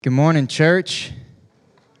Good morning, church.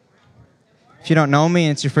 If you don't know me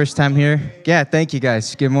and it's your first time here, thank you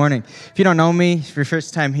guys. Good morning. If you don't know me, if your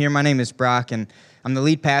first time here, my name is Brock, and I'm the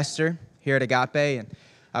lead pastor here at Agape, and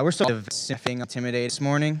we're so intimidated this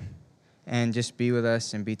morning, and just be with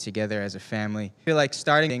us and be together as a family. I feel like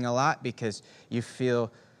starting a lot because you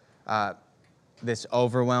feel this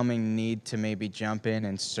overwhelming need to maybe jump in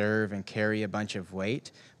and serve and carry a bunch of weight,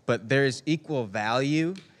 but there's equal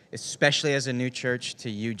value, especially as a new church, to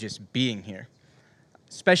you just being here.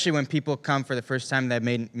 Especially when people come for the first time that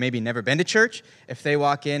maybe never been to church. If they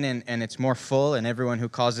walk in and it's more full and everyone who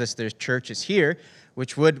calls this their church is here,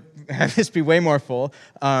 which would have this be way more full,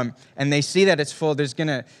 and they see that it's full, it's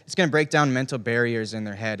gonna break down mental barriers in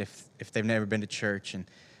their head if they've never been to church.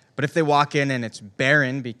 But if they walk in and it's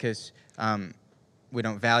barren because we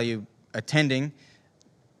don't value attending,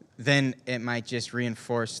 then it might just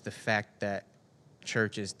reinforce the fact that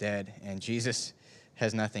church is dead and Jesus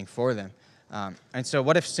has nothing for them. And so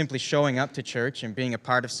what if simply showing up to church and being a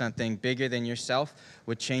part of something bigger than yourself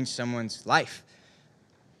would change someone's life?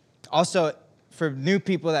 Also, for new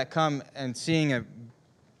people that come and seeing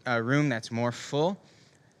a room that's more full,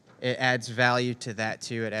 it adds value to that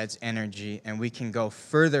too. It adds energy, and we can go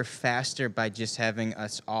further faster by just having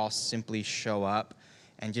us all simply show up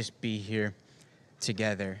and just be here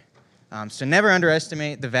together. So never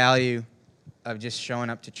underestimate the value of just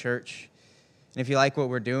showing up to church. And if you like what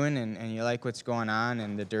we're doing and you like what's going on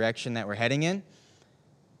and the direction that we're heading in,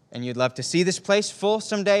 and you'd love to see this place full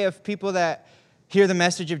someday of people that hear the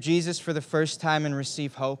message of Jesus for the first time and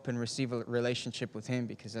receive hope and receive a relationship with Him,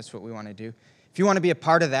 because that's what we want to do. If you want to be a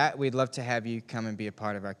part of that, we'd love to have you come and be a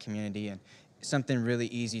part of our community. And something really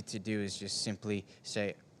easy to do is just simply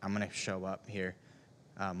say, I'm going to show up here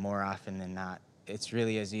more often than not. It's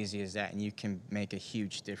really as easy as that, and you can make a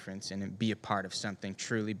huge difference and be a part of something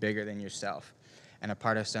truly bigger than yourself, and a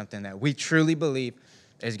part of something that we truly believe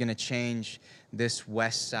is going to change this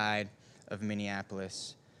west side of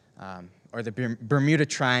Minneapolis, or the Bermuda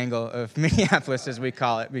Triangle of Minneapolis, as we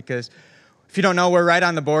call it, because if you don't know, we're right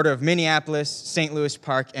on the border of Minneapolis, St. Louis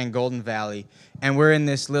Park, and Golden Valley, and we're in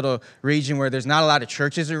this little region where there's not a lot of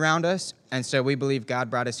churches around us, and so we believe God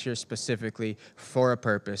brought us here specifically for a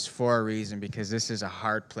purpose, for a reason, because this is a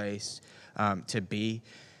hard place to be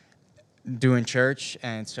doing church,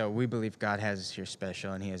 and so we believe God has us here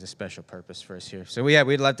special, and He has a special purpose for us here. So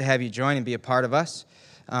we'd love to have you join and be a part of us.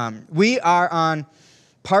 We are on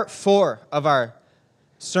part 4 of our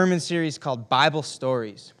sermon series called Bible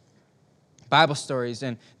Stories. Bible Stories,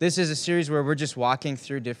 and this is a series where we're just walking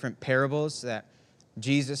through different parables that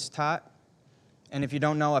Jesus taught. And if you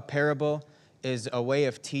don't know, a parable is a way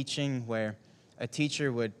of teaching where a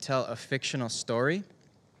teacher would tell a fictional story,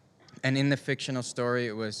 and in the fictional story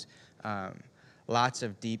it was lots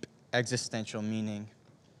of deep existential meaning.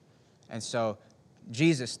 And so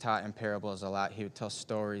Jesus taught in parables a lot. He would tell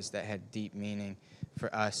stories that had deep meaning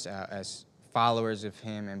for us as followers of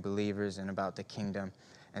Him and believers, and about the kingdom.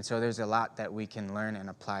 And so there's a lot that we can learn and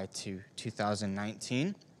apply to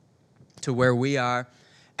 2019, to where we are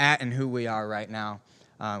at and who we are right now,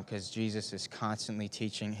 because Jesus is constantly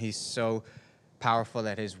teaching. He's so powerful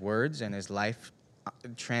that His words and His life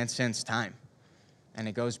transcends time, and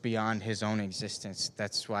it goes beyond His own existence.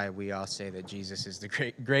 That's why we all say that Jesus is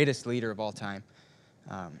the greatest leader of all time.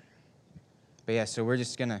 So we're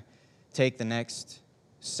just going to take the next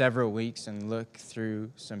several weeks and look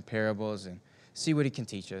through some parables and see what He can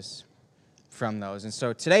teach us from those. And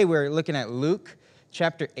so today we're looking at Luke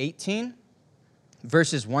chapter 18,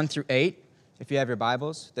 verses 1 through 8. If you have your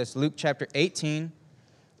Bibles, that's Luke chapter 18,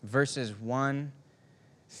 verses 1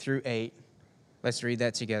 through 8. Let's read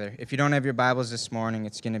that together. If you don't have your Bibles this morning,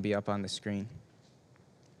 it's going to be up on the screen.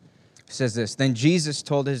 It says this: Then Jesus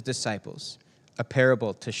told His disciples a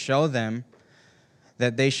parable to show them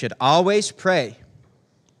that they should always pray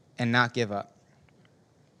and not give up.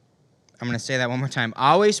 I'm going to say that one more time.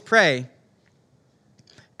 Always pray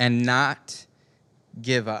and not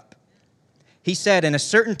give up. He said, in a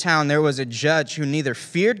certain town there was a judge who neither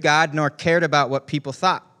feared God nor cared about what people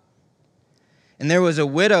thought. And there was a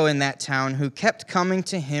widow in that town who kept coming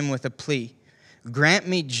to him with a plea: grant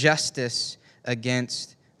me justice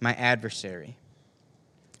against my adversary.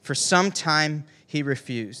 For some time he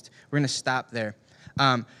refused. We're going to stop there.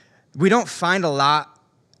 We don't find a lot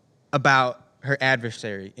about her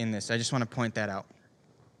adversary in this. I just want to point that out.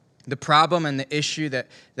 The problem and the issue that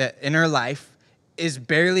in her life is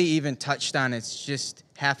barely even touched on. It's just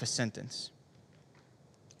half a sentence.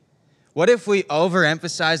 What if we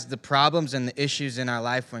overemphasize the problems and the issues in our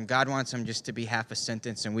life when God wants them just to be half a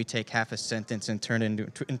sentence, and we take half a sentence and turn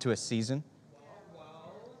it into a season?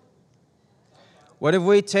 What if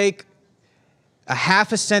we take a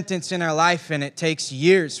half a sentence in our life and it takes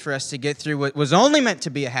years for us to get through what was only meant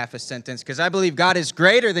to be a half a sentence? Because I believe God is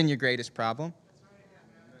greater than your greatest problem.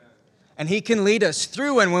 And He can lead us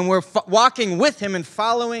through. And when we're walking with Him and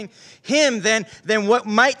following Him, then what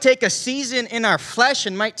might take a season in our flesh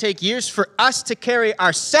and might take years for us to carry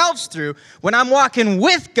ourselves through, when I'm walking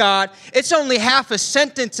with God, it's only half a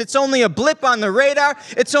sentence. It's only a blip on the radar.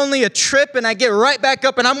 It's only a trip, and I get right back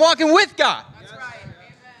up, and I'm walking with God. That's right.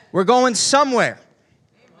 We're going somewhere.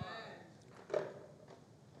 Amen.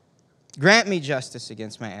 Grant me justice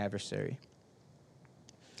against my adversary.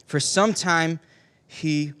 For some time,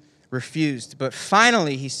 he refused. But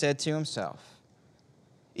finally, he said to himself,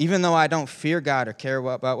 even though I don't fear God or care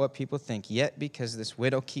about what people think, yet because this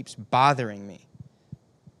widow keeps bothering me,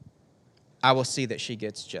 I will see that she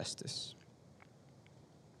gets justice,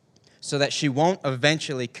 so that she won't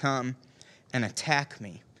eventually come and attack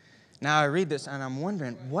me. Now I read this and I'm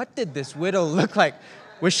wondering, what did this widow look like?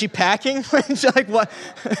 Was she packing? Like what?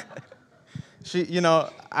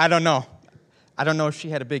 I don't know. I don't know if she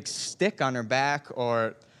had a big stick on her back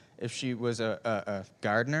or if she was a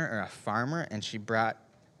gardener or a farmer and she brought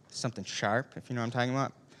something sharp, if you know what I'm talking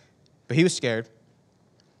about. But he was scared.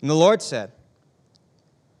 And the Lord said,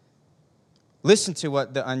 listen to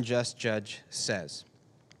what the unjust judge says.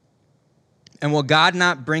 And will God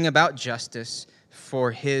not bring about justice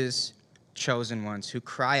for His chosen ones who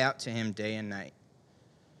cry out to Him day and night?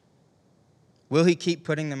 Will He keep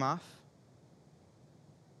putting them off?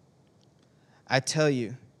 I tell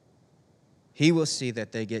you, He will see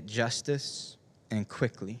that they get justice and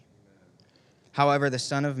quickly. However, when the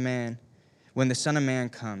Son of Man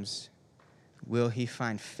comes, will He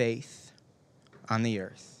find faith on the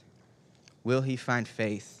earth? Will He find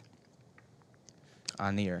faith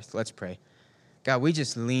on the earth? Let's pray. God, we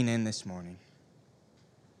just lean in this morning.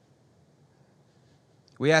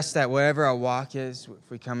 We ask that wherever our walk is,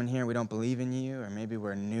 if we come in here and we don't believe in You, or maybe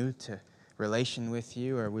we're new to relation with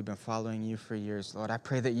You, or we've been following You for years, Lord, I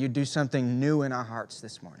pray that You do something new in our hearts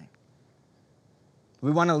this morning.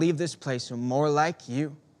 We want to leave this place more like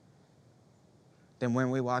You than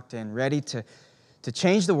when we walked in, ready to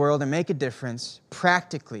change the world and make a difference,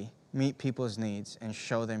 practically meet people's needs and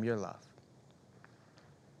show them Your love.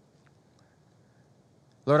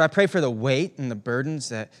 Lord, I pray for the weight and the burdens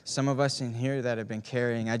that some of us in here that have been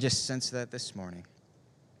carrying. I just sense that this morning.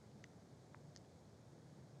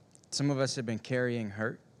 Some of us have been carrying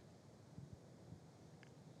hurt.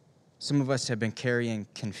 Some of us have been carrying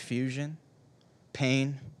confusion,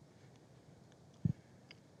 pain.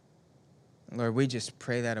 Lord, we just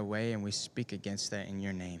pray that away and we speak against that in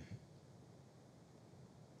Your name.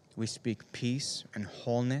 We speak peace and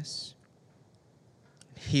wholeness,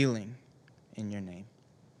 healing in Your name.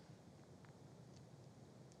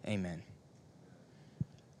 Amen.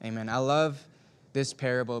 Amen. I love this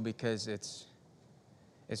parable because it's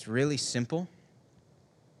really simple,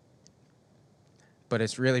 but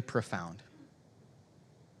it's really profound.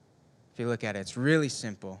 If you look at it, it's really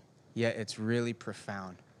simple, yet it's really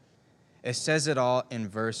profound. It says it all in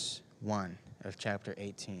verse 1 of chapter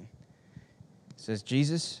 18. It says,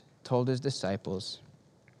 Jesus told His disciples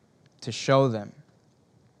to show them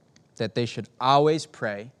that they should always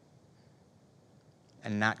pray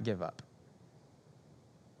and not give up.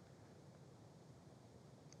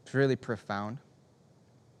 It's really profound,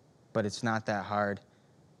 but it's not that hard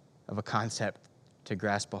of a concept to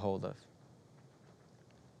grasp a hold of.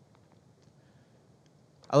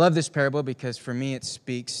 I love this parable because for me it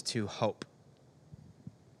speaks to hope.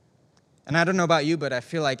 And I don't know about you, but I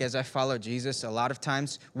feel like as I follow Jesus, a lot of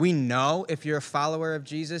times we know if you're a follower of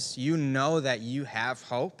Jesus, you know that you have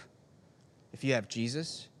hope if you have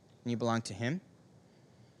Jesus and you belong to Him.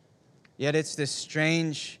 Yet it's this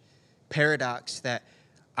strange paradox that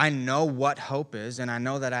I know what hope is, and I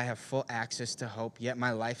know that I have full access to hope, yet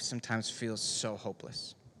my life sometimes feels so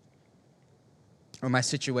hopeless. Or my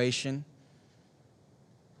situation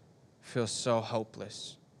feels so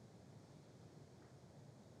hopeless.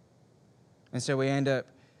 And so we end up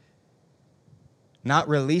not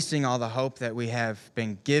releasing all the hope that we have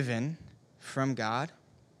been given from God.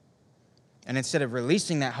 And instead of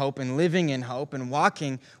releasing that hope and living in hope and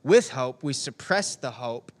walking with hope, we suppress the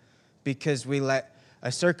hope because we let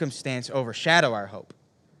a circumstance overshadow our hope.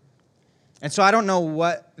 And so I don't know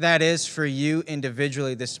what that is for you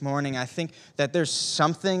individually this morning. I think that there's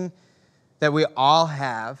something that we all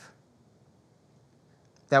have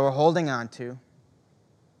that we're holding on to.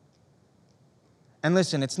 And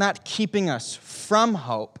listen, it's not keeping us from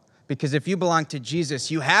hope, because if you belong to Jesus,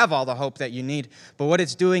 you have all the hope that you need. But what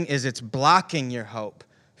it's doing is it's blocking your hope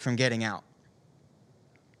from getting out.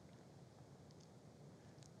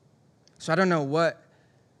 So I don't know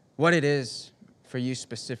what it is for you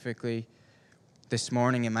specifically this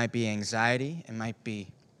morning. It might be anxiety. It might be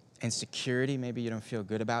insecurity. Maybe you don't feel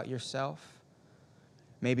good about yourself.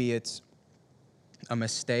 Maybe it's a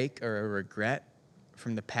mistake or a regret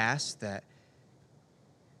from the past that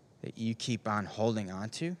you keep on holding on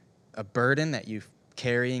to, a burden that you're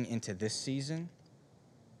carrying into this season.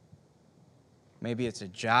 Maybe it's a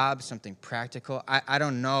job, something practical. I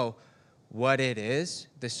don't know what it is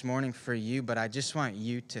this morning for you, but I just want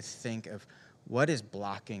you to think of what is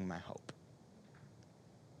blocking my hope.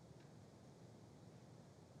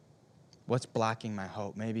 What's blocking my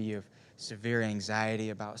hope? Maybe you have severe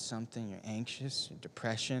anxiety about something, you're anxious,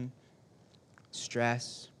 depression,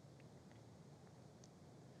 stress,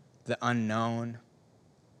 the unknown.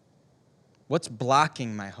 What's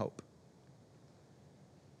blocking my hope?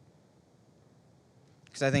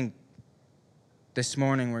 Because I think this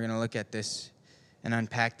morning we're going to look at this and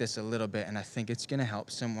unpack this a little bit, and I think it's going to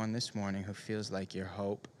help someone this morning who feels like your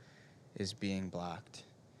hope is being blocked.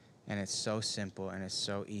 And it's so simple and it's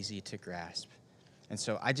so easy to grasp. And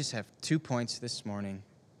so I just have 2 points this morning,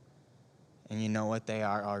 and you know what they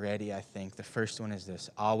are already, I think. The first one is this: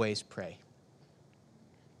 always pray.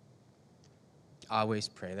 Always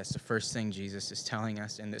pray. That's the first thing Jesus is telling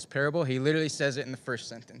us in this parable. He literally says it in the first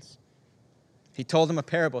sentence. He told them a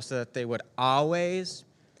parable so that they would always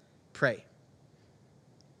pray.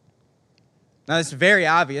 Now, it's very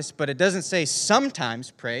obvious, but it doesn't say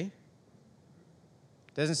sometimes pray.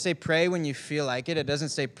 It doesn't say pray when you feel like it. It doesn't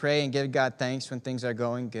say pray and give God thanks when things are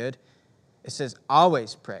going good. It says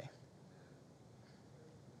always pray.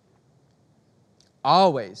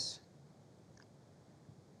 Always.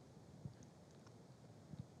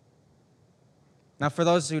 Now, for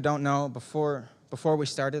those who don't know, before we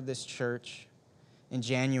started this church in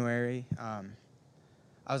January,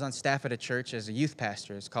 I was on staff at a church as a youth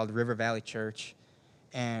pastor. It's called River Valley Church,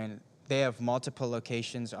 and they have multiple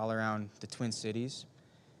locations all around the Twin Cities.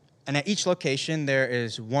 And at each location, there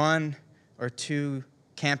is 1 or 2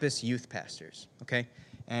 campus youth pastors, okay?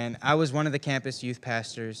 And I was one of the campus youth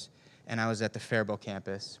pastors, and I was at the Faribault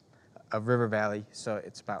campus of River Valley. So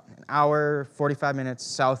it's about an hour, 45 minutes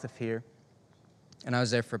south of here. And I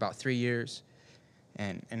was there for about 3 years,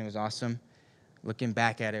 and it was awesome. Looking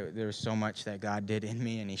back at it, there was so much that God did in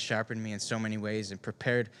me, and He sharpened me in so many ways and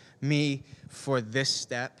prepared me for this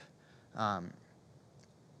step. And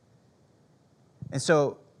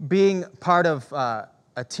so being part of a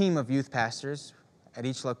team of youth pastors at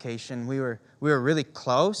each location, we were really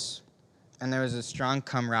close, and there was a strong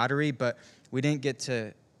camaraderie, but we didn't get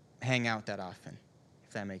to hang out that often,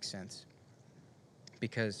 if that makes sense,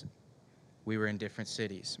 because we were in different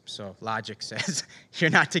cities. So logic says you're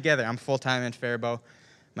not together. I'm full-time in Faribault.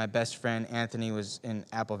 My best friend, Anthony, was in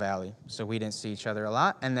Apple Valley, so we didn't see each other a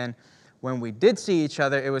lot. And then when we did see each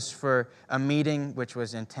other, it was for a meeting which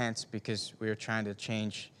was intense because we were trying to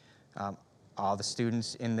change all the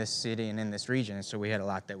students in this city and in this region. And so we had a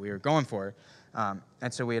lot that we were going for. And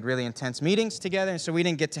so we had really intense meetings together, and so we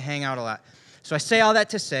didn't get to hang out a lot. So I say all that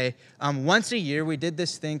to say, once a year we did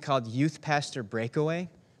this thing called Youth Pastor Breakaway.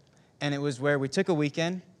 And it was where we took a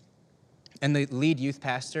weekend, and the lead youth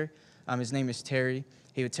pastor, his name is Terry,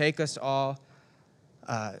 he would take us all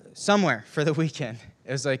somewhere for the weekend.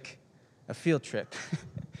 It was like a field trip.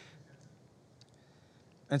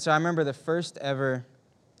 And so I remember the first ever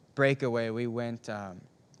breakaway, we went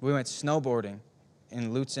snowboarding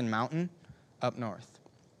in Lutsen Mountain up north.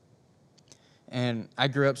 And I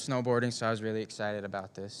grew up snowboarding, so I was really excited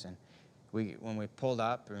about this. And when we pulled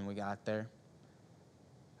up and we got there,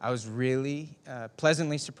 I was really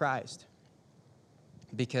pleasantly surprised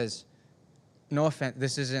because, no offense,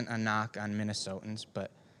 this isn't a knock on Minnesotans, but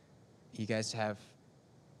you guys have,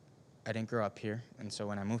 I didn't grow up here, and so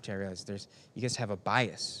when I moved here, I realized you guys have a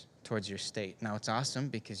bias towards your state. Now, it's awesome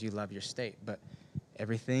because you love your state, but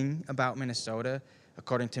everything about Minnesota,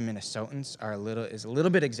 according to Minnesotans, is a little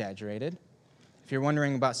bit exaggerated. If you're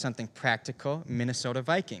wondering about something practical, Minnesota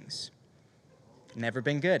Vikings. Never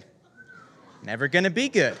been good. Never going to be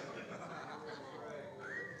good.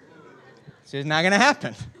 So it's not going to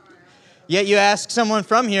happen. Yet you ask someone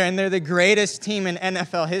from here, and they're the greatest team in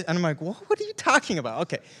NFL history. And I'm like, what are you talking about?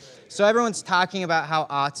 Okay. So everyone's talking about how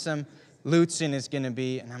awesome Lutsen is going to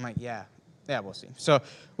be. And I'm like, yeah, we'll see. So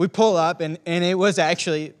we pull up, and it was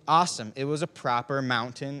actually awesome. It was a proper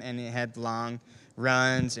mountain, and it had long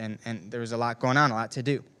runs, and there was a lot going on, a lot to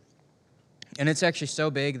do. And it's actually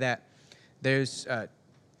so big that there's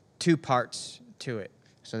 2 parts to it.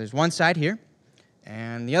 So there's one side here,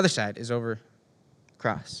 and the other side is over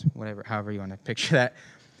across, however you want to picture that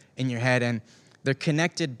in your head. And they're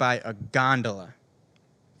connected by a gondola.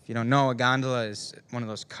 If you don't know, a gondola is one of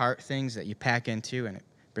those cart things that you pack into and it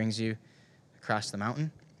brings you across the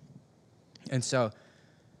mountain. And so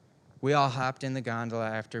we all hopped in the gondola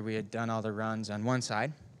after we had done all the runs on one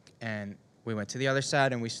side, and we went to the other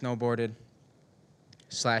side and we snowboarded /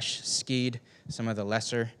 skied. Some of the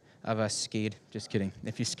lesser of us skied. Just kidding,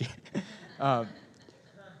 if you skied.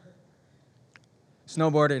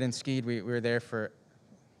 Snowboarded and skied. We were there for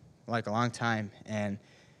like a long time, and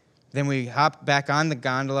then we hopped back on the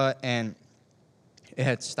gondola, and it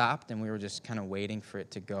had stopped, and we were just kind of waiting for it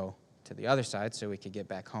to go to the other side so we could get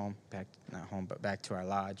back home, not home, but back to our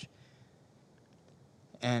lodge.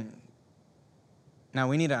 And now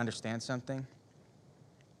we need to understand something.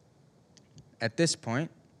 At this point,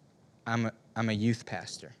 I'm a youth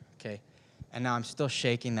pastor, okay? And now I'm still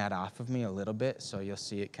shaking that off of me a little bit, so you'll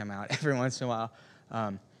see it come out every once in a while.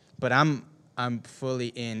 But I'm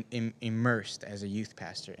fully immersed as a youth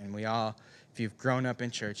pastor. And we all, if you've grown up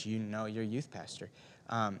in church, you know you're a youth pastor.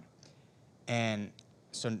 And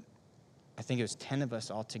so I think it was 10 of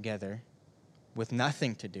us all together with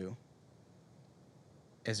nothing to do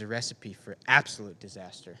as a recipe for absolute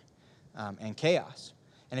disaster and chaos.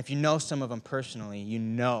 And if you know some of them personally, you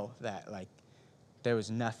know that, like, there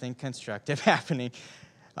was nothing constructive happening.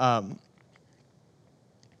 And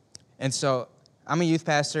so I'm a youth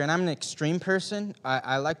pastor, and I'm an extreme person.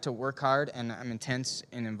 I like to work hard, and I'm intense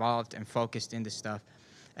and involved and focused into stuff.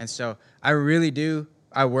 And so I really do.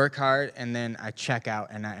 I work hard, and then I check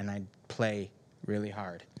out, and I play really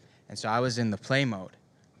hard. And so I was in the play mode.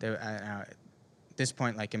 At this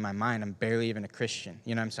point, like, in my mind, I'm barely even a Christian.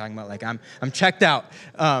 You know what I'm talking about? Like, I'm checked out.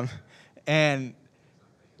 And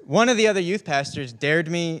one of the other youth pastors dared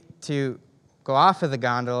me to go off of the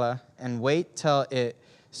gondola and wait till it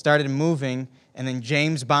started moving and then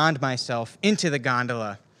James Bond myself into the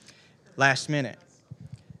gondola last minute.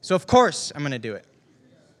 So, of course, I'm going to do it.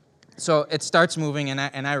 So it starts moving,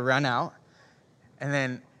 and I run out. And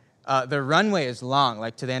then the runway is long,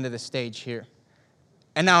 like to the end of the stage here.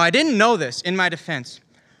 And now I didn't know this, in my defense.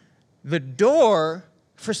 The door,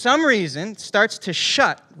 for some reason, starts to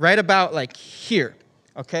shut right about like here,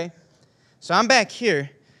 okay? So I'm back here,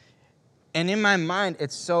 and in my mind,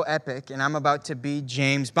 it's so epic, and I'm about to be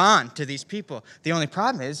James Bond to these people. The only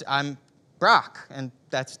problem is I'm Brock, and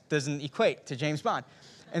that doesn't equate to James Bond.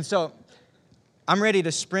 And so I'm ready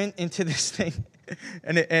to sprint into this thing,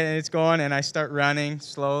 and it's going, and I start running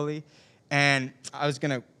slowly. And I was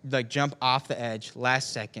going to, like, jump off the edge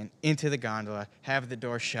last second into the gondola, have the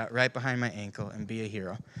door shut right behind my ankle, and be a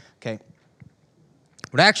hero. Okay?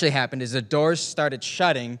 What actually happened is the doors started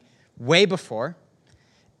shutting way before,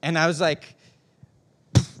 and I was like,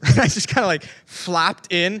 I just kind of, like,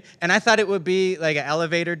 flopped in. And I thought it would be, like, an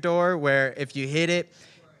elevator door where if you hit it,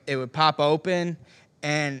 it would pop open,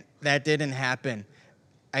 and that didn't happen.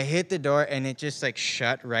 I hit the door, and it just, like,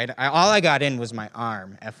 shut right. All I got in was my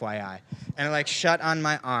arm, FYI. And it, like, shut on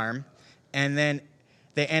my arm. And then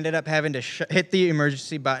they ended up having to hit the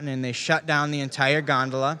emergency button, and they shut down the entire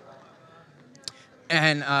gondola.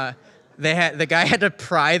 And the guy had to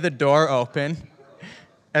pry the door open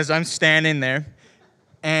as I'm standing there.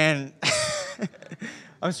 And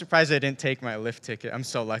I'm surprised I didn't take my lift ticket. I'm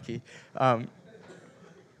so lucky. And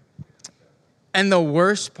the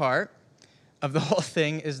worst part of the whole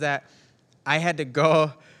thing is that I had to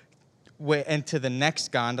go into the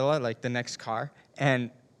next gondola, like the next car,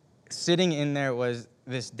 and sitting in there was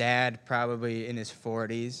this dad, probably in his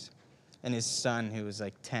 40s, and his son, who was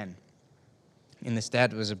like 10. And this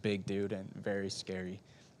dad was a big dude and very scary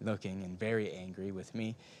looking and very angry with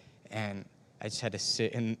me. And I just had to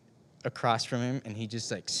sit across from him, and he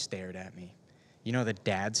just, like, stared at me. You know the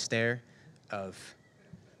dad stare of,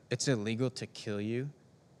 it's illegal to kill you,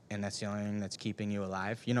 and that's the only thing that's keeping you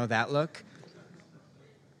alive. You know that look?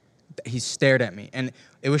 He stared at me, and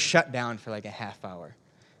it was shut down for like a half hour.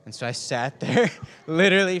 And so I sat there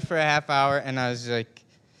literally for a half hour, and I was like,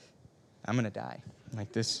 I'm going to die.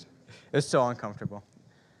 Like this. It was so uncomfortable.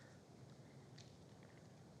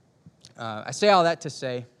 I say all that to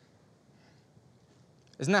say,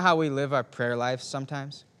 isn't that how we live our prayer lives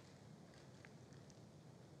sometimes?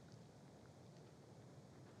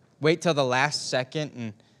 Wait till the last second,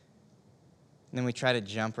 and then we try to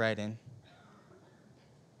jump right in.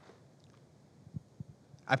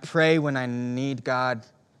 I pray when I need God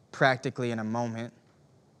practically in a moment,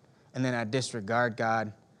 and then I disregard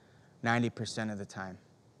God 90% of the time.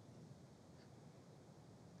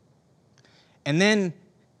 And then,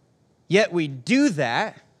 yet we do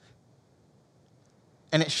that,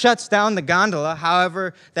 and it shuts down the gondola,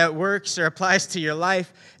 however that works or applies to your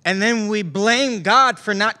life. And then we blame God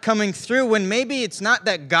for not coming through when maybe it's not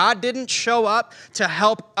that God didn't show up to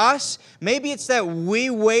help us. Maybe it's that we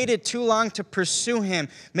waited too long to pursue him.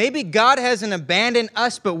 Maybe God hasn't abandoned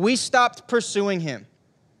us, but we stopped pursuing him.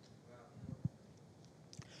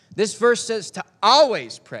 This verse says to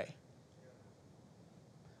always pray.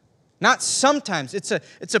 Not sometimes. It's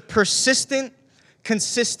a persistent,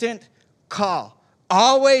 consistent call.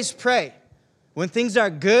 Always pray. When things are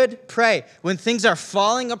good, pray. When things are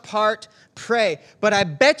falling apart, pray. But I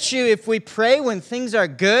bet you if we pray when things are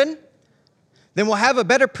good, then we'll have a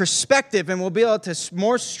better perspective and we'll be able to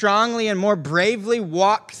more strongly and more bravely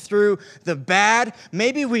walk through the bad.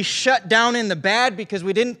 Maybe we shut down in the bad because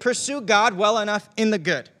we didn't pursue God well enough in the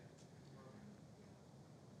good.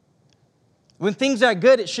 When things are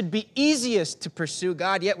good, it should be easiest to pursue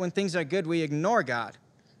God, yet when things are good, we ignore God.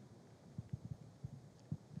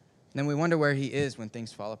 Then we wonder where he is when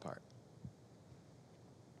things fall apart.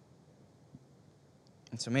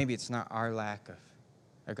 And so maybe it's not our lack of,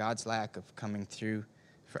 or God's lack of coming through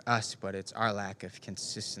for us, but it's our lack of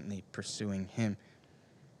consistently pursuing him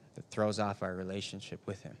that throws off our relationship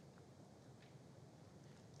with him.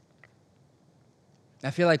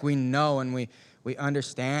 I feel like we know and we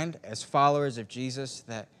understand as followers of Jesus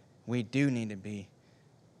that we do need to be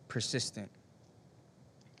persistent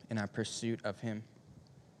in our pursuit of him.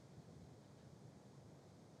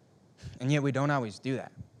 And yet we don't always do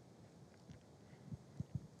that.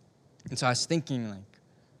 And so I was thinking, like,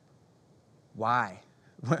 why?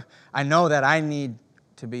 I know that I need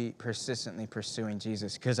to be persistently pursuing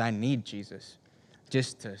Jesus because I need Jesus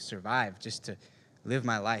just to survive, just to live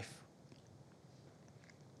my life.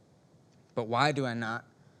 But why do I not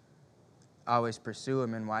always pursue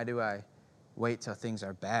him, and why do I wait till things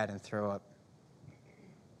are bad and throw up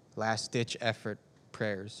last-ditch effort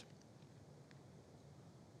prayers?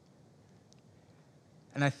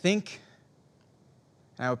 And I think,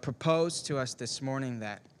 and I would propose to us this morning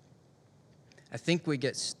that I think we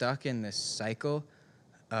get stuck in this cycle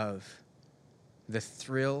of the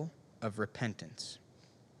thrill of repentance.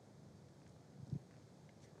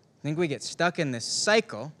 I think we get stuck in this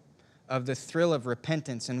cycle of the thrill of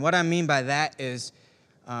repentance. And what I mean by that is,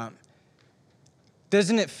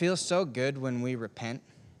 doesn't it feel so good when we repent?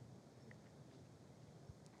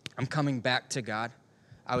 I'm coming back to God.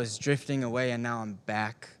 I was drifting away and now I'm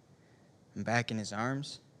back. I'm back in his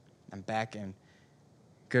arms. I'm back in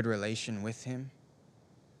good relation with him.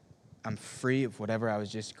 I'm free of whatever I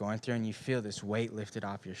was just going through, and you feel this weight lifted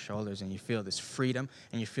off your shoulders, and you feel this freedom,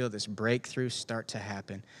 and you feel this breakthrough start to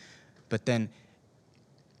happen. But then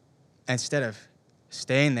instead of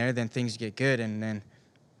staying there, then things get good, and then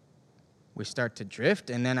we start to drift.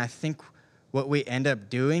 And then I think what we end up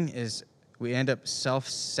doing is we end up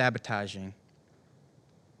self-sabotaging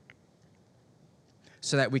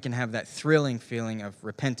so that we can have that thrilling feeling of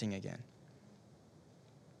repenting again.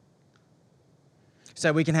 So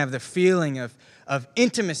that we can have the feeling of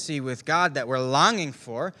intimacy with God that we're longing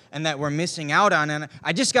for and that we're missing out on. And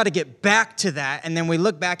I just got to get back to that. And then we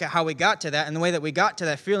look back at how we got to that. And the way that we got to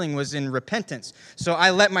that feeling was in repentance. So I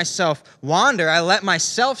let myself wander. I let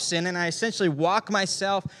myself sin. And I essentially walk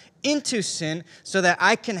myself into sin so that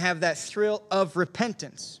I can have that thrill of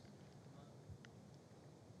repentance.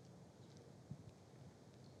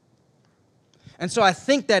 And so I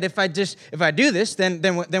think that if I do this, then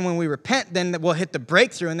when we repent, then we'll hit the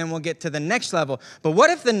breakthrough and then we'll get to the next level. But what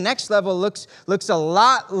if the next level looks a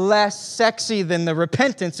lot less sexy than the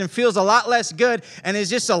repentance and feels a lot less good and is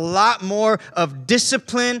just a lot more of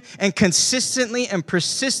discipline and consistently and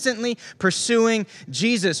persistently pursuing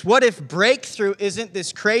Jesus? What if breakthrough isn't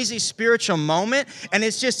this crazy spiritual moment and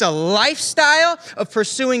it's just a lifestyle of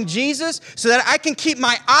pursuing Jesus so that I can keep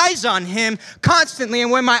my eyes on him constantly, and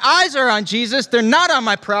when my eyes are on Jesus, they're not on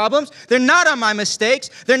my problems. They're not on my mistakes.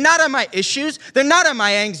 They're not on my issues. They're not on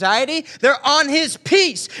my anxiety. They're on his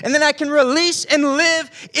peace. And then I can release and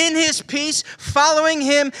live in his peace, following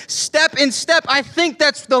him step in step. I think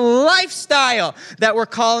that's the lifestyle that we're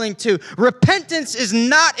calling to. Repentance is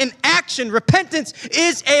not an action. Repentance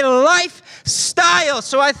is a lifestyle.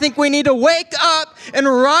 So I think we need to wake up and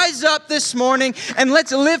rise up this morning and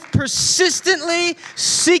let's live persistently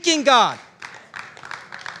seeking God.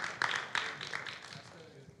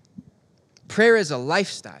 Prayer is a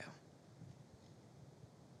lifestyle.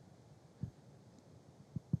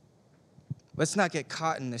 Let's not get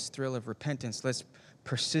caught in this thrill of repentance. Let's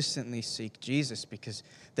persistently seek Jesus, because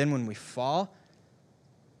then when we fall,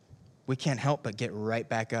 we can't help but get right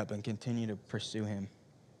back up and continue to pursue him.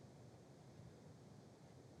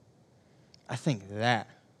 I think that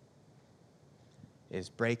is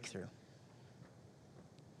breakthrough.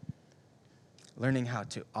 Learning how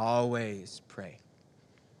to always pray.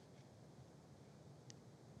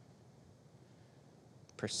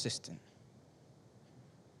 Persistent.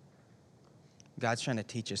 God's trying to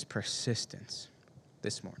teach us persistence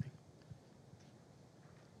this morning.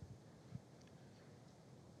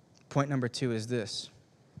 Point number 2 is this.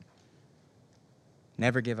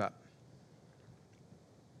 Never give up.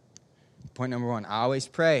 Point number 1, always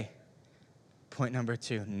pray. Point number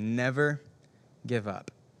 2, never give up.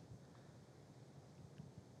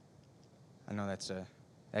 I know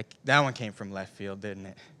that one came from left field, didn't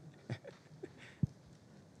it?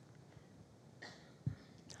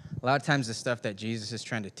 A lot of times the stuff that Jesus is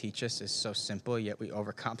trying to teach us is so simple, yet we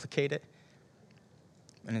overcomplicate it.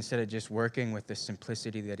 And instead of just working with the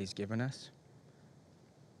simplicity that he's given us,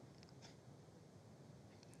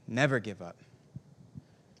 never give up.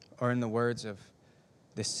 Or in the words of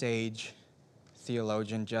the sage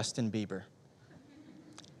theologian Justin Bieber,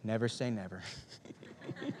 never say never.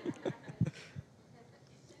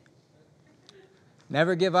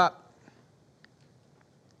 Never give up.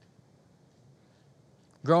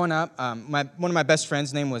 Growing up, one of my best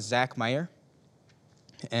friends' name was Zach Meyer.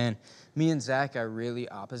 And me and Zach are really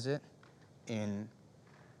opposite in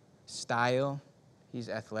style. He's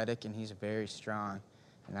athletic and he's very strong.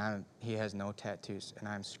 And he has no tattoos. And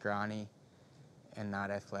I'm scrawny and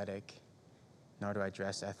not athletic, nor do I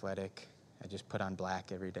dress athletic. I just put on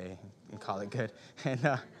black every day and call it good.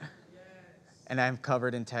 And I'm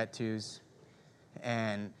covered in tattoos.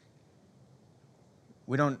 And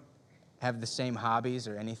we don't have the same hobbies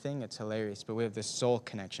or anything. It's hilarious, but we have this soul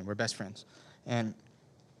connection. We're best friends. And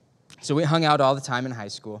so we hung out all the time in high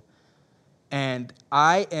school. And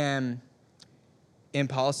I am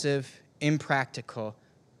impulsive, impractical,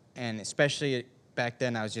 and especially back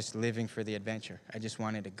then I was just living for the adventure. I just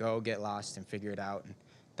wanted to go get lost and figure it out, and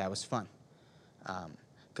that was fun.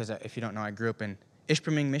 Because if you don't know, I grew up in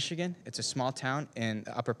Ishpeming, Michigan. It's a small town in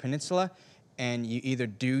the Upper Peninsula. And you either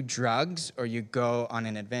do drugs or you go on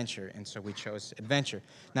an adventure. And so we chose adventure.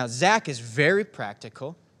 Now, Zach is very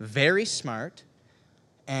practical, very smart,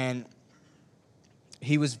 and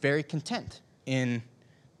he was very content in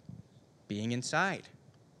being inside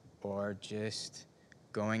or just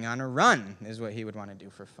going on a run is what he would want to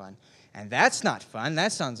do for fun. And that's not fun.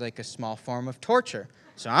 That sounds like a small form of torture.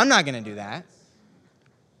 So I'm not going to do that.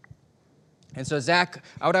 And so Zach,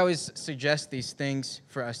 I would always suggest these things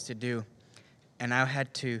for us to do. And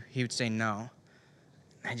he would say no.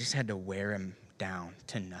 I just had to wear him down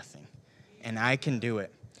to nothing. And I can do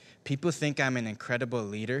it. People think I'm an incredible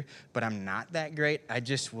leader, but I'm not that great. I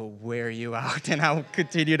just will wear you out, and I will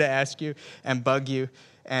continue to ask you and bug you,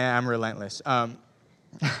 and I'm relentless.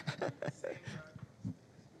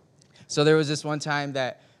 So there was this one time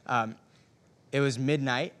that it was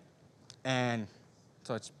midnight, and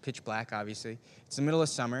so it's pitch black, obviously. It's the middle of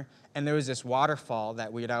summer, and there was this waterfall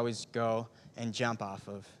that we'd always go and jump off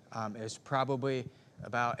of. It was probably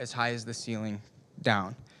about as high as the ceiling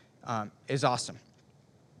down. It was awesome.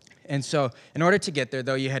 And so in order to get there,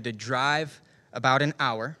 though, you had to drive about an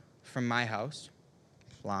hour from my house,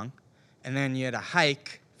 long, and then you had to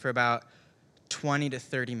hike for about 20 to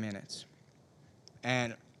 30 minutes.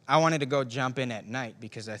 And I wanted to go jump in at night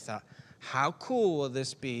because I thought, how cool will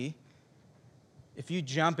this be if you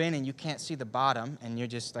jump in and you can't see the bottom and you're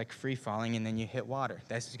just like free falling and then you hit water?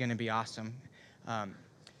 This is going to be awesome. I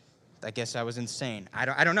guess I was insane.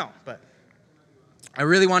 I don't know, but I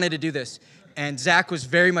really wanted to do this. And Zach was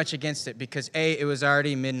very much against it because A, it was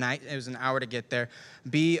already midnight. It was an hour to get there.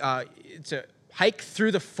 B, to hike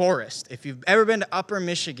through the forest. If you've ever been to Upper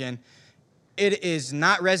Michigan, it is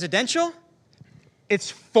not residential.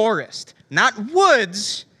 It's forest, not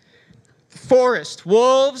woods. Forest,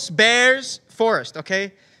 wolves, bears, forest,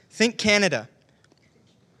 okay? Think Canada.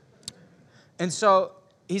 And so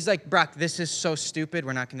he's like, Brock, this is so stupid.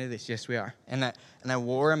 We're not going to do this. Yes, we are. And I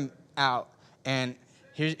wore him out. And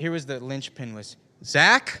here was the linchpin was,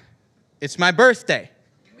 Zach, it's my birthday.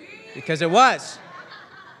 Because it was.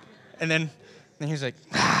 And then he was like,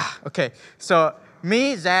 okay. So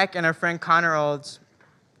me, Zach, and our friend Connor Olds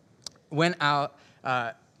went out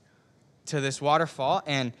to this waterfall,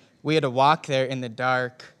 and we had to walk there in the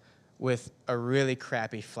dark with a really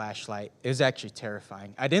crappy flashlight. It was actually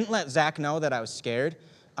terrifying. I didn't let Zach know that I was scared,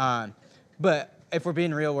 but if we're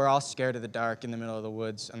being real, we're all scared of the dark in the middle of the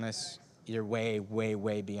woods unless you're way, way,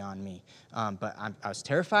 way beyond me. But I was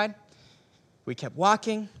terrified. We kept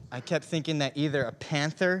walking. I kept thinking that either a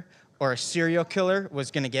panther or a serial killer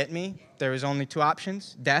was going to get me. There was only two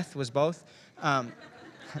options. Death was both.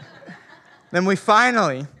 Then we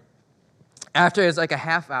finally After it was like a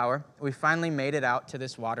half hour, we finally made it out to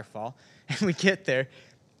this waterfall. And we get there,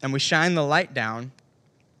 and we shine the light down,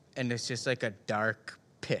 and it's just like a dark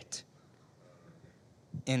pit.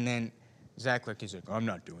 And then Zach looked, he's like, I'm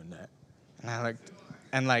not doing that. And I looked,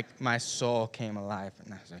 and like my soul came alive,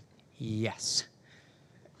 and I was like, yes.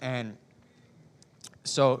 And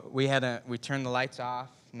so we turned the lights off,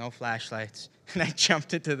 no flashlights, and I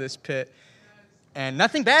jumped into this pit. And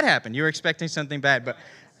nothing bad happened. You were expecting something bad, but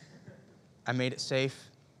I made it safe.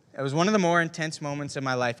 It was one of the more intense moments of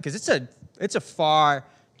my life because it's a far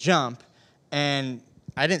jump, and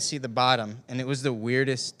I didn't see the bottom, and it was the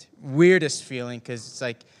weirdest feeling because it's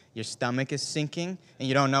like your stomach is sinking, and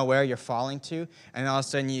you don't know where you're falling to, and all of a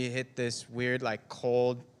sudden you hit this weird, like,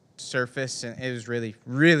 cold surface, and it was really,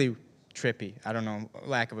 really trippy. I don't know,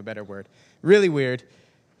 lack of a better word. Really weird. It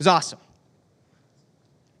was awesome.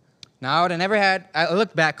 Now, I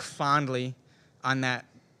look back fondly on that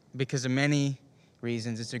because of many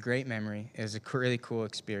reasons. It's a great memory. It was a really cool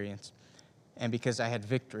experience. And because I had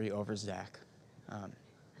victory over Zach.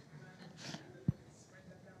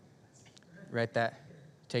 Write that.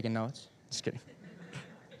 Taking notes? Just kidding.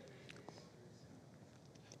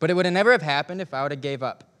 But it would have never have happened if I would have gave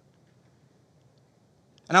up.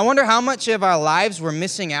 And I wonder how much of our lives we're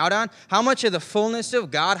missing out on, how much of the fullness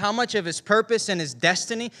of God, how much of His purpose and His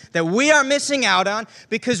destiny that we are missing out on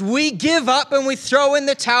because we give up and we throw in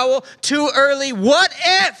the towel too early. What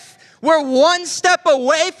if we're one step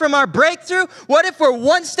away from our breakthrough? What if we're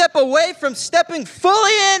one step away from stepping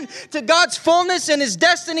fully in to God's fullness and His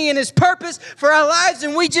destiny and His purpose for our lives,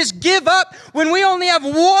 and we just give up when we only have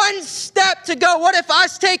one step to go? What if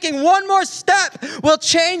us taking one more step will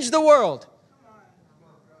change the world?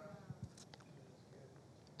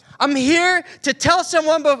 I'm here to tell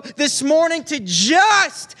someone this morning to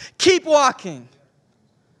just keep walking.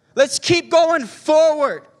 Let's keep going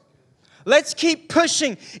forward. Let's keep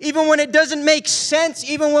pushing, even when it doesn't make sense,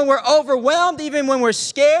 even when we're overwhelmed, even when we're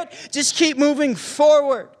scared. Just keep moving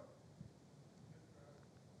forward.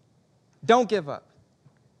 Don't give up.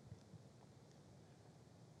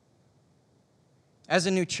 As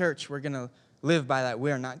a new church, we're going to live by that.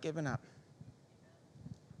 We are not giving up.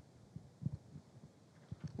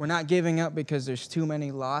 We're not giving up because there's too many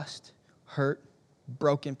lost, hurt,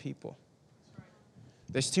 broken people.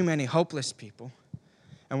 There's too many hopeless people.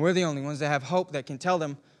 And we're the only ones that have hope that can tell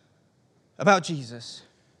them about Jesus.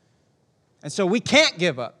 And so we can't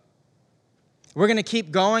give up. We're going to keep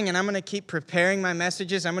going, and I'm going to keep preparing my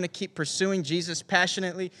messages. I'm going to keep pursuing Jesus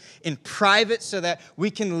passionately in private so that we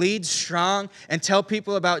can lead strong and tell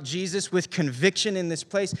people about Jesus with conviction in this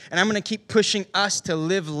place. And I'm going to keep pushing us to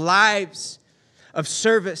live lives of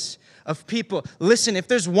service, of people. Listen, if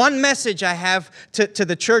there's one message I have to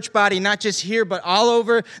the church body, not just here, but all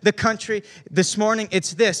over the country this morning,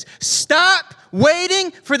 it's this. Stop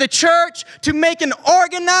waiting for the church to make an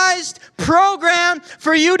organized program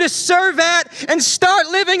for you to serve at, and start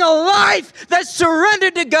living a life that's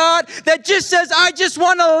surrendered to God, that just says, I just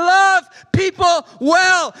want to love people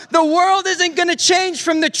well. The world isn't going to change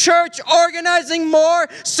from the church organizing more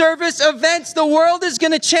service events. The world is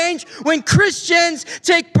going to change when Christians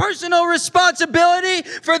take personal responsibility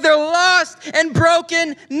for their lost and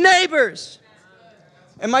broken neighbors.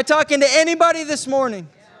 Am I talking to anybody this morning?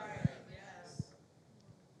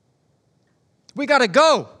 We got to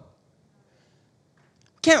go.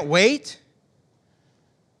 Can't wait.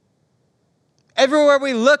 Everywhere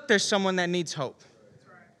we look, there's someone that needs hope.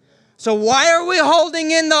 So why are we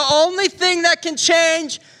holding in the only thing that can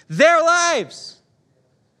change their lives?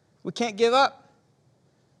 We can't give up.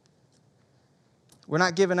 We're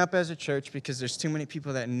not giving up as a church because there's too many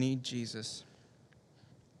people that need Jesus.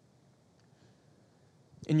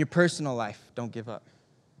 In your personal life, don't give up.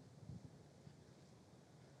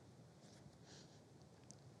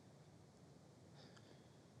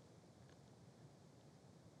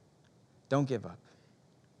 Don't give up.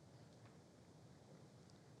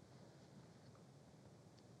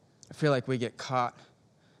 I feel like we get caught.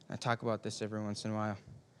 I talk about this every once in a while.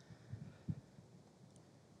 I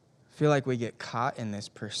feel like we get caught in this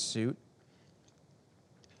pursuit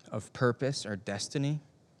of purpose or destiny.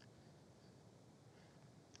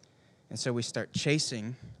 And so we start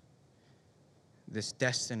chasing this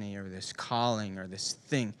destiny or this calling or this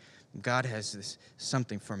thing. God has this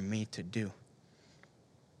something for me to do.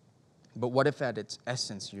 But what if at its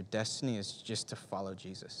essence, your destiny is just to follow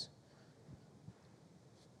Jesus?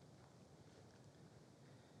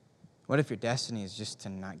 What if your destiny is just to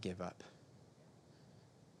not give up?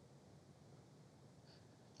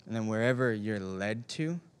 And then wherever you're led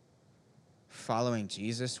to, following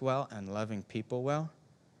Jesus well and loving people well,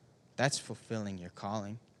 that's fulfilling your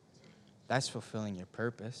calling. That's fulfilling your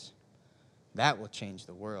purpose. That will change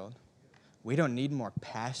the world. We don't need more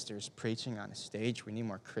pastors preaching on a stage. We need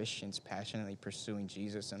more Christians passionately pursuing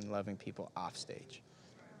Jesus and loving people off stage.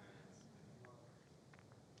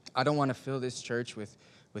 I don't want to fill this church with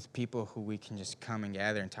people who we can just come and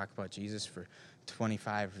gather and talk about Jesus for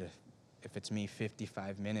 25 to, if it's me,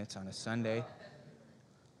 55 minutes on a Sunday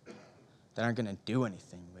that aren't going to do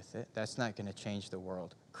anything with it. That's not going to change the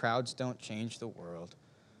world. Crowds don't change the world.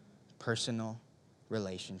 Personal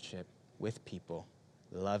relationship with people,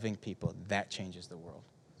 loving people, that changes the world.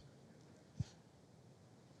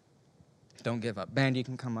 Don't give up. Band, you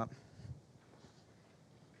can come up.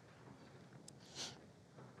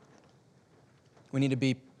 We need to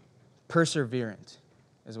be perseverant,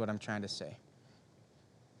 is what I'm trying to say.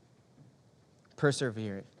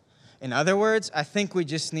 Perseverant. In other words, I think we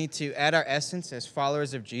just need to, at our essence, as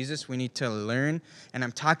followers of Jesus, we need to learn, and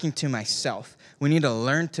I'm talking to myself, we need to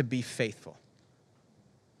learn to be faithful.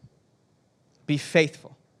 Be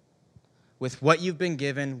faithful with what you've been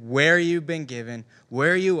given, where you've been given,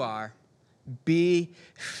 where you are. Be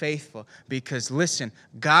faithful. Because listen,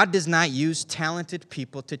 God does not use talented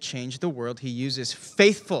people to change the world. He uses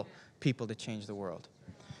faithful people to change the world.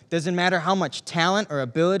 Doesn't matter how much talent or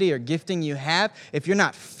ability or gifting you have, if you're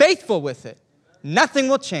not faithful with it, nothing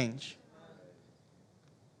will change.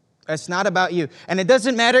 It's not about you. And it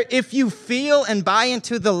doesn't matter if you feel and buy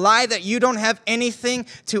into the lie that you don't have anything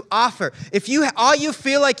to offer. If all you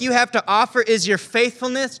feel like you have to offer is your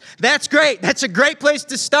faithfulness, that's great. That's a great place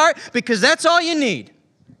to start because that's all you need.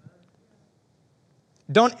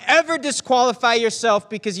 Don't ever disqualify yourself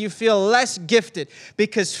because you feel less gifted,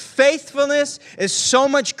 because faithfulness is so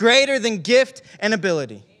much greater than gift and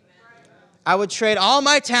ability. I would trade all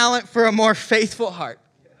my talent for a more faithful heart.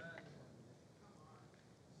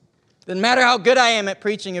 Doesn't matter how good I am at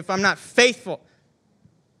preaching if I'm not faithful.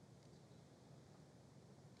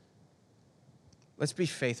 Let's be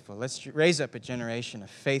faithful. Let's raise up a generation of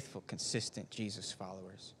faithful, consistent Jesus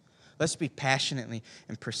followers. Let's be passionately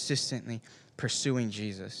and persistently pursuing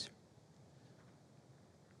Jesus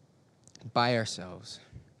by ourselves.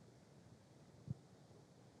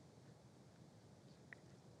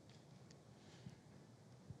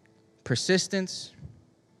 Persistence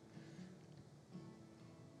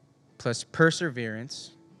plus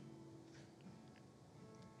perseverance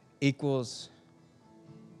equals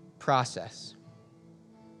process.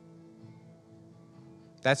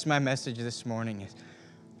 That's my message this morning. Is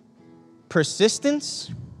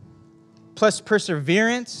persistence plus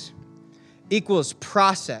perseverance equals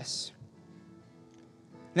process.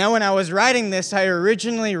 Now, when I was writing this, I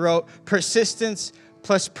originally wrote persistence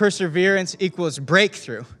plus perseverance equals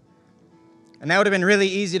breakthrough. And that would have been really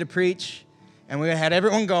easy to preach, and we had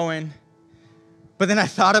everyone going. But then I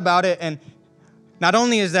thought about it, and not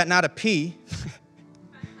only is that not a P,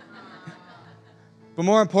 but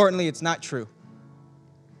more importantly, it's not true.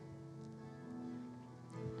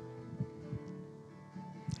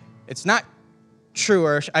 It's not true,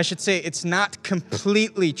 or I should say it's not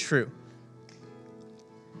completely true.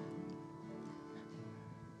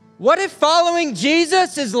 What if following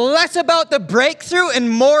Jesus is less about the breakthrough and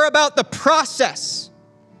more about the process?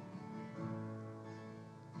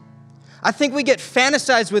 I think we get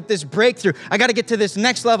fantasized with this breakthrough. I got to get to this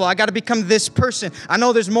next level. I got to become this person. I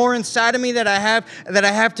know there's more inside of me that I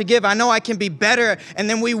have to give. I know I can be better. And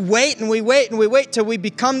then we wait and we wait and we wait till we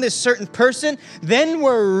become this certain person. Then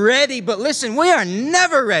we're ready. But listen, we are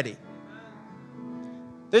never ready.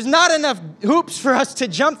 There's not enough hoops for us to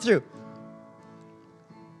jump through.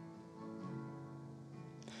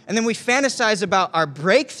 And then we fantasize about our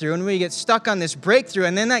breakthrough, and we get stuck on this breakthrough,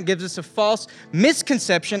 and then that gives us a false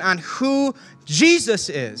misconception on who Jesus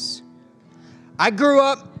is. I grew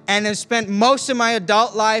up and have spent most of my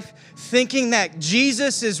adult life thinking that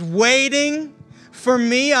Jesus is waiting for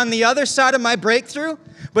me on the other side of my breakthrough.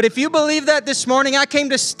 But if you believe that this morning, I came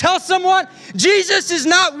to tell someone, Jesus is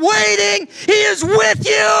not waiting. He is with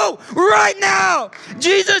you right now.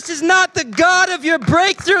 Jesus is not the God of your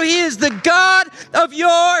breakthrough. He is the God of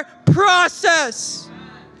your process.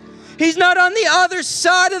 He's not on the other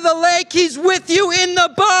side of the lake. He's with you in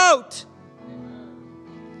the boat.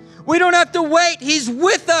 We don't have to wait. He's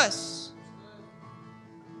with us.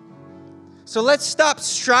 So let's stop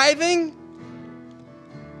striving.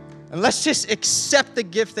 And let's just accept the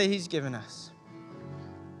gift that He's given us.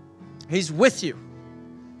 He's with you.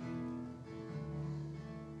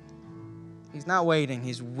 He's not waiting.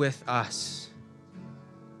 He's with us.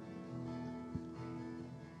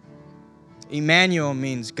 Emmanuel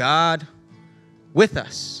means God with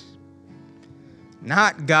us.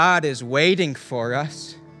 Not God is waiting for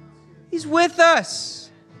us. He's with us.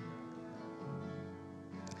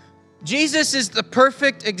 Jesus is the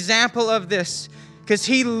perfect example of this because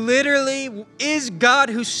he literally is God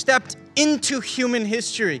who stepped into human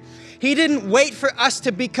history. He didn't wait for us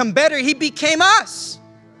to become better. He became us.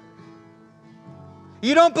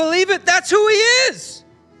 You don't believe it? That's who he is.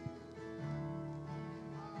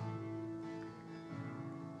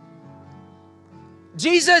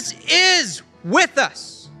 Jesus is with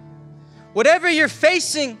us. Whatever you're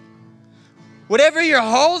facing, whatever you're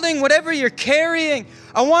holding, whatever you're carrying,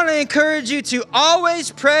 I want to encourage you to always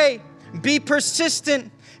pray, be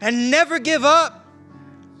persistent, and never give up.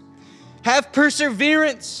 Have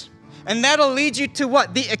perseverance. And that'll lead you to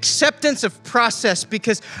what? The acceptance of process.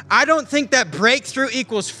 Because I don't think that breakthrough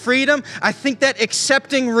equals freedom. I think that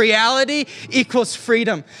accepting reality equals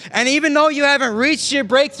freedom. And even though you haven't reached your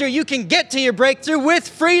breakthrough, you can get to your breakthrough with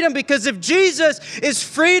freedom. Because if Jesus is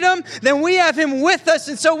freedom, then we have him with us.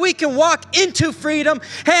 And so we can walk into freedom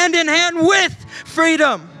hand in hand with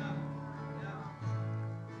freedom.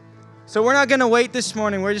 So we're not going to wait this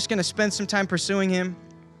morning. We're just going to spend some time pursuing him.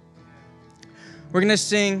 We're going to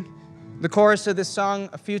sing the chorus of this song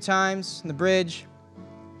a few times in the bridge.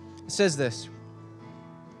 It says this: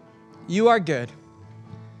 you are good.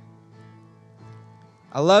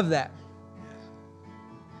 I love that.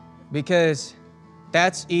 Because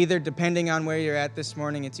that's either, depending on where you're at this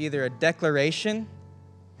morning, it's either a declaration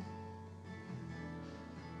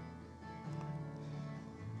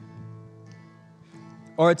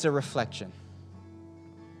or it's a reflection.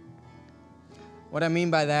 What I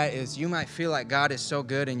mean by that is you might feel like God is so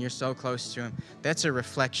good and you're so close to him. That's a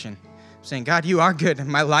reflection. I'm saying, God, you are good. And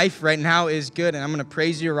my life right now is good. And I'm going to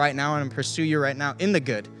praise you right now and I'm going to pursue you right now in the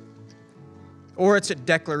good. Or it's a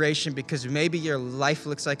declaration because maybe your life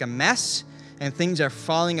looks like a mess and things are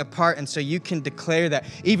falling apart. And so you can declare that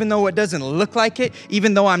even though it doesn't look like it,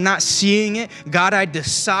 even though I'm not seeing it, God, I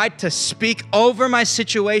decide to speak over my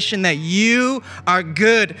situation that you are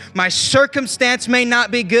good. My circumstance may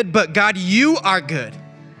not be good, but God, you are good.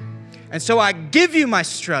 And so I give you my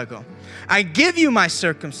struggle. I give you my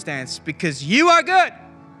circumstance because you are good.